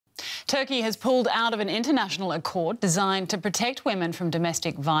Turkey has pulled out of an international accord designed to protect women from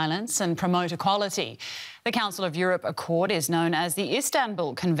domestic violence and promote equality. The Council of Europe Accord is known as the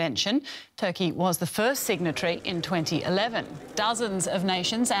Istanbul Convention. Turkey was the first signatory in 2011. Dozens of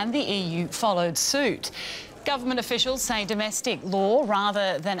nations and the EU followed suit. Government officials say domestic law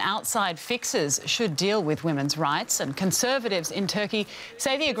rather than outside fixes should deal with women's rights, and conservatives in Turkey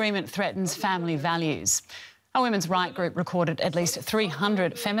say the agreement threatens family values. A women's rights group recorded at least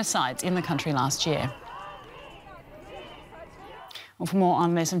 300 femicides in the country last year. Well, for more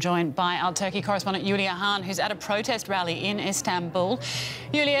on this, I'm joined by our Turkey correspondent Julia Hahn, who's at a protest rally in Istanbul.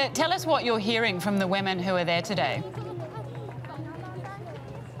 Julia, tell us what you're hearing from the women who are there today.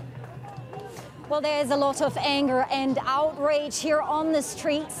 Well, there's a lot of anger and outrage here on the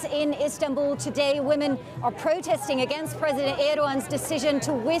streets in Istanbul today. Women are protesting against President Erdogan's decision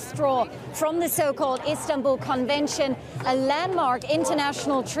to withdraw from the so-called Istanbul Convention, a landmark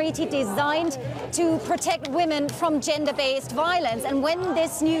international treaty designed to protect women from gender-based violence. And when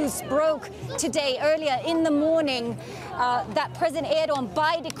this news broke today, earlier in the morning, that President Erdogan,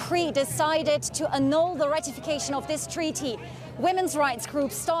 by decree, decided to annul the ratification of this treaty, women's rights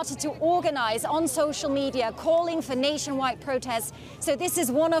groups started to organize on social media, calling for nationwide protests. So this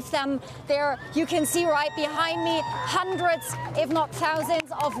is one of them. There you can see right behind me, hundreds, if not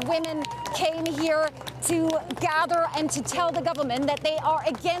thousands, of women came here to gather and to tell the government that they are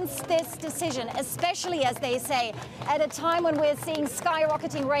against this decision, especially, as they say, at a time when we're seeing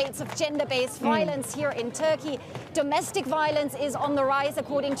skyrocketing rates of gender-based violence here in Turkey. Domestic violence is on the rise,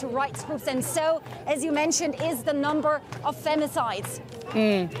 according to rights groups, and so, as you mentioned, is the number of femicides.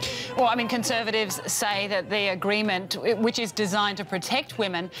 Well, I mean, conservatives say that the agreement, which is designed to protect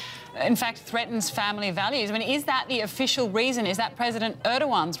women, in fact threatens family values. I mean, is that the official reason? Is that President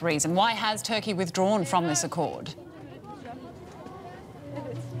Erdogan's reason? Why has Turkey withdrawn from this accord?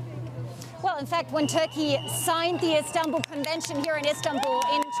 Well, in fact, when Turkey signed the Istanbul Convention here in Istanbul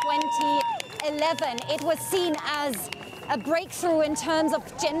in 2011, it was seen as a breakthrough in terms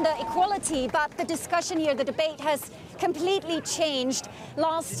of gender equality, but the discussion here, the debate has completely changed.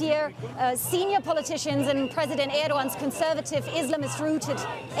 Last year, senior politicians and President Erdogan's conservative Islamist-rooted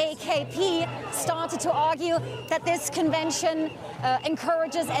AKP started to argue that this convention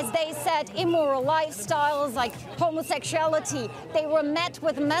encourages, as they said, immoral lifestyles like homosexuality. They were met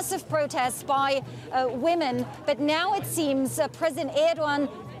with massive protests by women, but now it seems President Erdogan,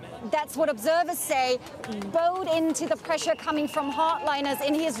 that's what observers say, bowed into the pressure coming from hardliners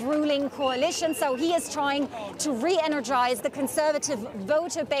in his ruling coalition. So he is trying to re-energize the conservative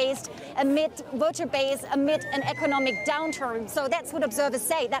voter base amid an economic downturn. So that's what observers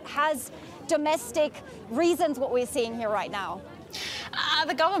say. That has domestic reasons, what we're seeing here right now. Are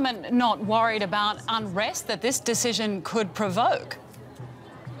the government not worried about unrest that this decision could provoke?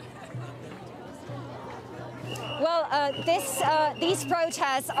 Well, these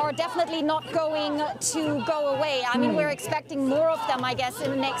protests are definitely not going to go away. I mean, we're expecting more of them, I guess,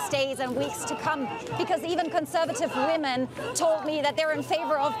 in the next days and weeks to come, because even conservative women told me that they're in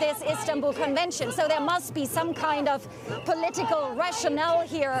favor of this Istanbul Convention. So there must be some kind of political rationale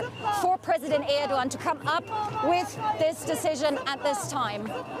here for President Erdogan to come up with this decision at this time.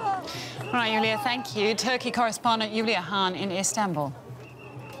 All right, Julia, thank you. Turkey correspondent Julia Hahn in Istanbul.